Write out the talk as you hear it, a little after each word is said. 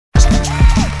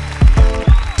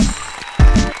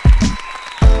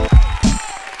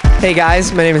Hey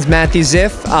guys, my name is Matthew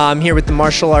Ziff. I'm here with the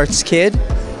Martial Arts Kid.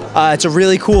 It's a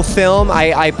really cool film.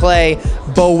 I play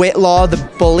Bo Whitlaw, the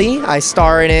bully. I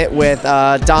star in it with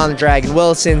Don the Dragon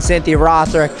Wilson, Cynthia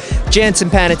Rothrock, Jansen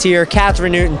Panettiere,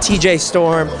 Catherine Newton, TJ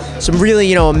Storm. Some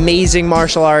really, amazing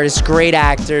martial artists, great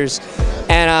actors.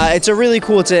 And it's a really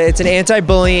cool, it's an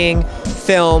anti-bullying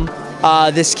film.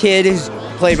 This kid is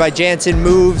played by Jansen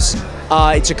moves.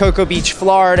 It's a Cocoa Beach,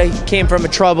 Florida. He came from a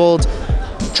troubled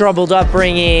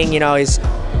upbringing. He's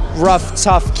rough,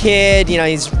 tough kid.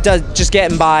 He's just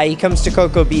getting by. He comes to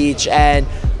Cocoa Beach, and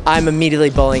I'm immediately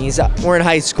bullying. We're in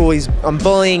high school. I'm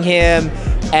bullying him,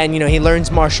 and he learns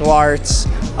martial arts.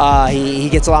 He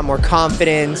gets a lot more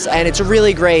confidence, and it's a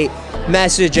really great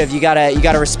message of you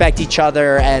gotta respect each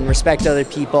other and respect other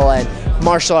people. And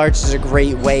martial arts is a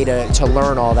great way to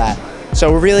learn all that.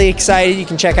 So we're really excited. You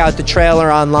can check out the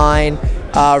trailer online.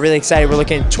 Really excited. We're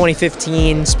looking at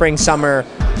 2015 spring summer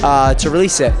to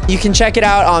release it. You can check it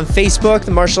out on Facebook,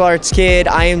 The Martial Arts Kid,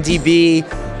 IMDb.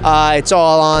 It's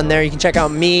all on there. You can check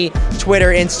out me,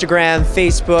 Twitter, Instagram,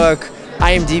 Facebook,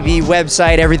 IMDb,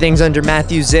 website. Everything's under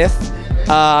Matthew Ziff.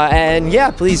 And yeah,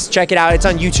 please check it out. It's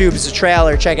on YouTube. It's a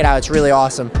trailer. Check it out. It's really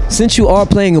awesome. Since you are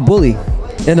playing a bully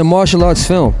in a martial arts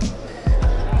film,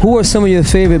 who are some of your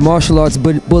favorite martial arts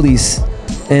bullies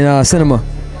in cinema?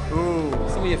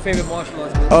 Some of your favorite martial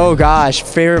arts bullies? Oh gosh,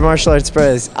 favorite martial arts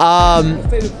bullies.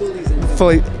 Favorite bullies in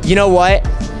you know what?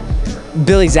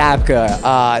 Billy Zabka,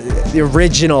 the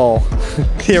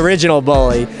original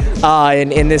bully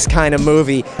in this kind of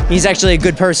movie. He's actually a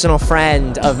good personal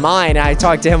friend of mine. I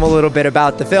talked to him a little bit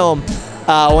about the film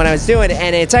when I was doing it,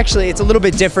 and it's a little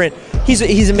bit different. He's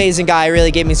an amazing guy.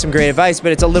 Really gave me some great advice,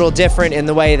 but it's a little different in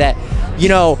the way that,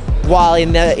 while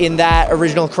in that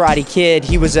original Karate Kid,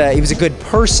 he was a good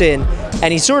person,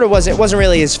 and he sort of wasn't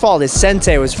really his fault. His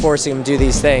sensei was forcing him to do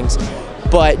these things.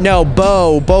 But no,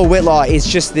 Bo Whitlaw is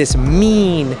just this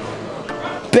mean,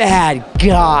 bad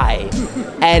guy,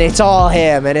 and it's all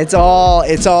him, and it's all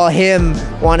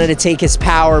him wanting to take his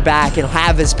power back and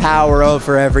have his power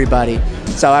over everybody.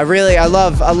 So I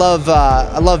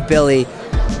love Billy.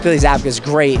 Billy Zabka's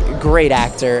great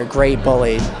actor, great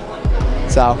bully.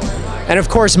 So, and of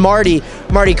course Marty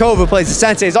Kova, who plays the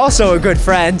sensei, is also a good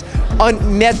friend.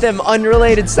 Met them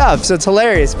unrelated stuff, so it's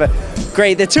hilarious, but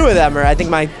great. The two of them are, I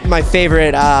think, my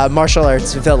favorite martial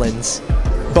arts villains,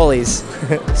 bullies.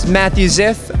 It's Matthew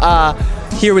Ziff,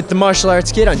 here with the Martial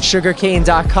Arts Kid on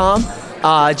sugarcane.com.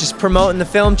 Just promoting the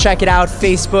film. Check it out,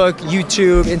 Facebook,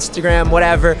 YouTube, Instagram,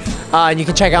 whatever. And you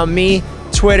can check out me,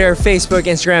 Twitter, Facebook,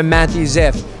 Instagram, Matthew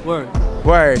Ziff.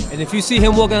 Word. And if you see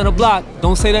him walking on the block,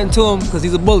 don't say that to him, because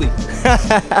he's a bully.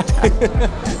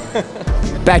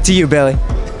 Back to you, Billy.